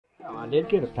I did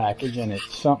get a package, and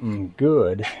it's something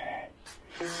good.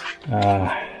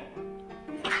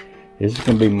 This is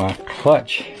going to be my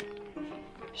clutch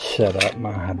setup,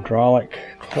 my hydraulic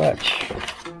clutch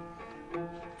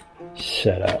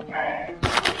setup.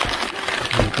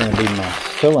 This is going to be my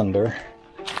cylinder,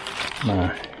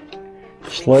 my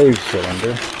slave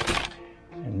cylinder,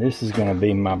 and this is going to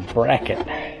be my bracket,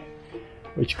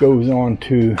 which goes on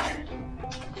to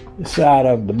the side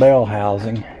of the bell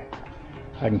housing.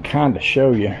 I can kind of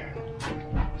show you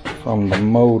from the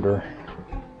motor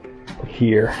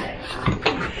here.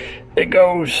 It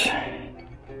goes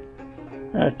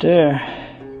right there,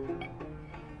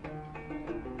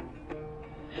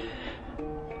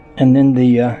 and then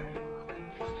the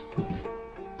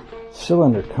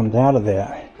cylinder comes out of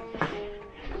that.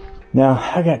 Now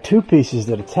I got two pieces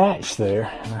that attach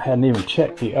there, and I hadn't even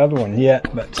checked the other one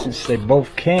yet, but since they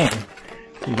both came,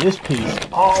 see, this piece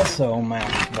also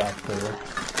mounts back there.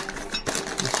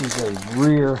 This is a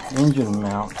rear engine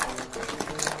mount.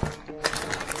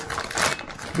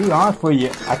 To be honest with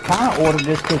you, I kind of ordered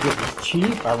this because it was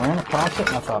cheap. I ran across it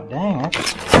and I thought, dang,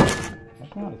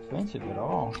 that's not expensive at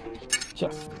all. So,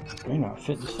 you know,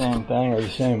 fit the same thing or the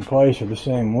same place or the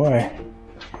same way.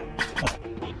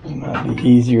 It might be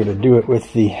easier to do it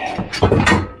with the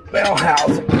bell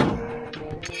housing.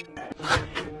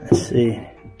 Let's see.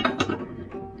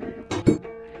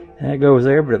 That goes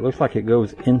there, but it looks like it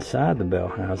goes inside the bell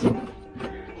housing.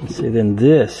 Let's see, then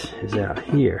this is out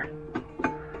here.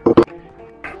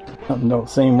 Something don't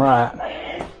seem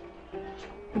right.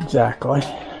 Exactly.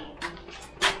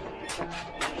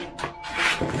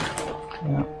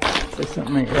 Yeah, say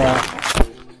something ain't right,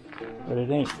 but it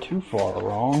ain't too far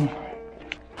wrong.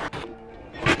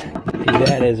 See,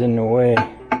 that is in the way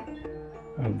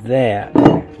of that.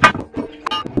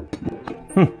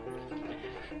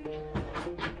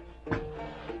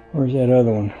 Where's that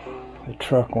other one? The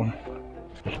truck one.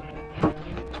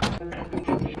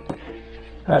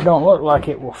 That don't look like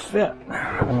it will fit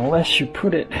unless you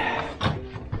put it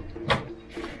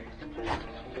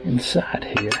inside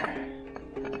here.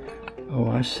 Oh,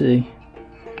 I see.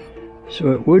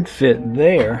 So it would fit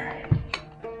there.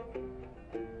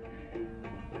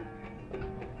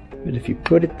 But if you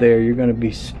put it there, you're going to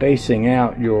be spacing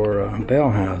out your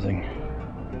bell housing.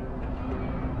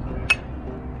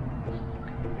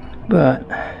 But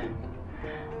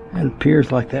it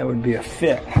appears like that would be a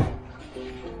fit.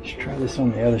 Let's try this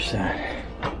on the other side.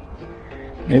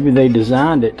 Maybe they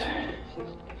designed it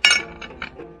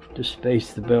to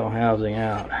space the bell housing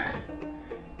out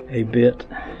a bit.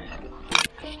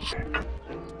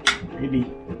 Maybe.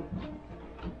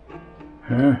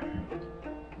 Huh.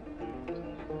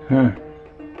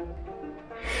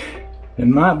 It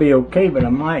might be okay, but I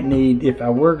might need, if I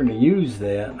were going to use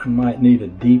that, I might need a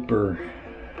deeper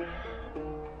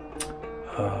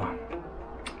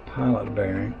pilot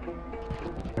bearing.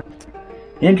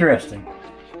 Interesting.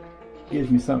 Gives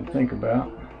me something to think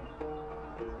about.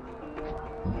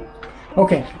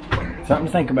 Okay, something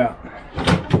to think about.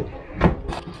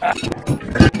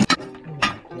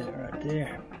 Right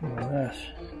there, more or less.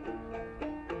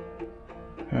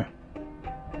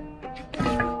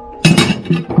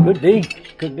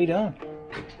 Could be done.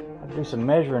 I'll do some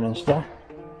measuring and stuff.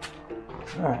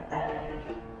 Alright.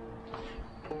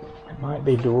 It might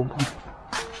be doable.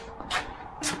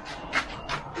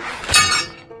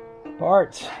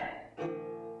 Parts.